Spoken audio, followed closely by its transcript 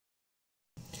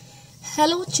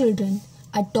Hello children,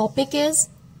 our topic is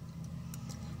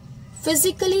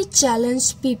physically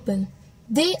challenged people.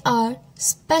 They are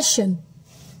special.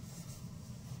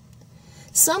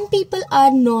 Some people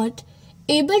are not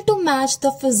able to match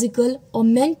the physical or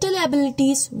mental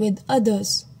abilities with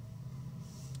others.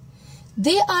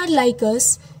 They are like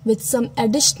us with some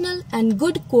additional and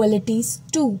good qualities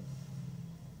too.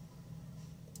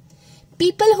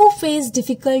 People who face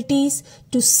difficulties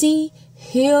to see,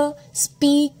 hear,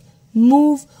 speak,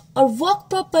 move or walk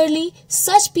properly,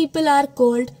 such people are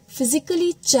called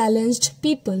physically challenged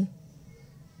people.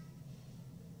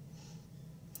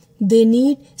 They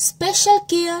need special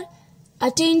care,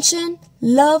 attention,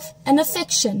 love and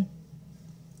affection.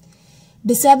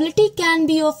 Disability can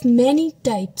be of many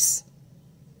types.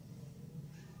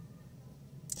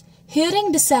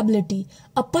 Hearing disability.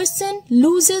 A person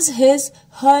loses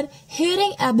her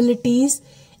hearing abilities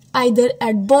either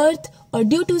at birth or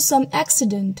due to some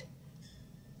accident.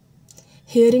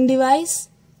 Hearing device.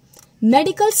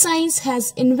 Medical science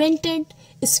has invented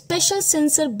a special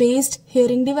sensor-based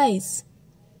hearing device.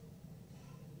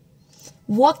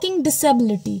 Walking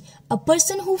disability. A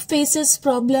person who faces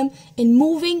problem in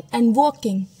moving and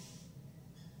walking.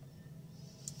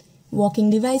 Walking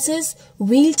devices.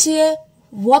 Wheelchair,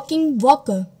 walking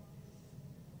walker.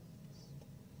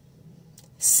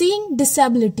 Seeing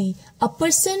disability. A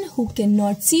person who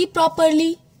cannot see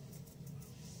properly.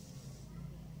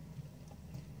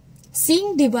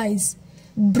 Seeing device.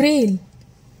 Braille.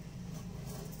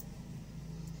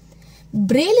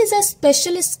 Braille is a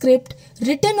special script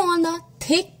written on a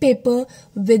thick paper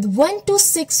with 1 to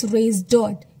 6 raised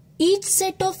dots. Each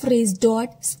set of raised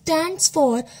dots stands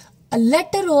for a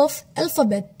letter of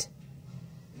alphabet.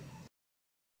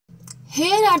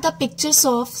 Here are the pictures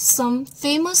of some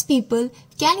famous people.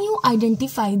 Can you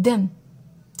identify them?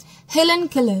 Helen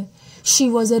Keller. She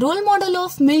was a role model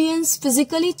of millions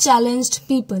physically challenged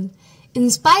people. In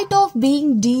spite of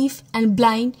being deaf and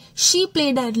blind, she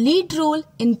played a lead role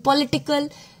in political,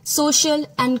 social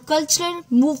and cultural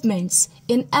movements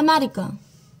in America.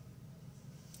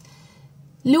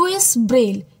 Louis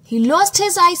Braille. He lost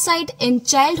his eyesight in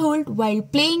childhood while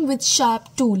playing with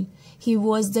sharp tool. He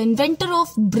was the inventor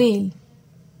of Braille.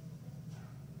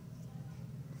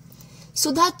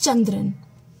 Sudha Chandran.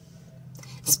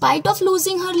 In spite of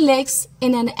losing her legs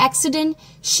in an accident,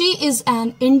 she is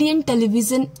an Indian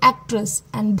television actress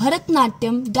and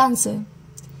Bharatanatyam dancer.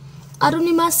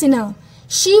 Arunima Sinha.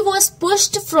 She was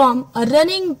pushed from a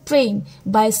running train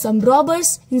by some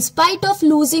robbers. In spite of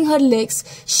losing her legs,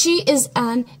 she is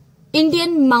an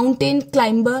Indian mountain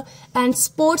climber and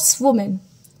sportswoman.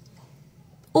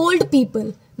 Old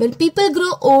people. When people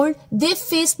grow old, they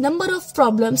face number of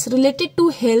problems related to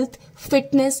health,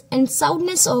 fitness and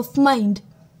soundness of mind.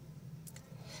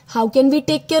 How can we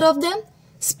take care of them?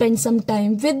 Spend some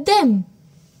time with them.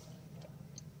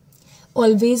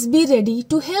 Always be ready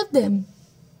to help them.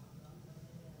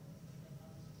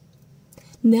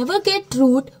 Never get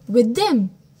rude with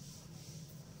them.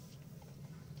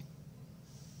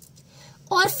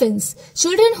 Orphans.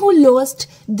 Children who lost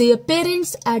their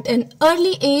parents at an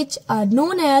early age are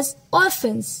known as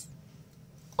orphans.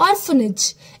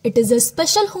 Orphanage. It is a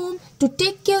special home to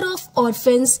take care of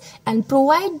orphans and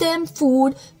provide them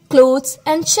food, clothes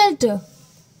and shelter.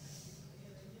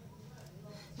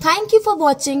 Thank you for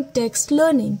watching Text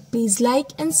Learning. Please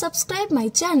like and subscribe my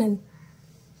channel.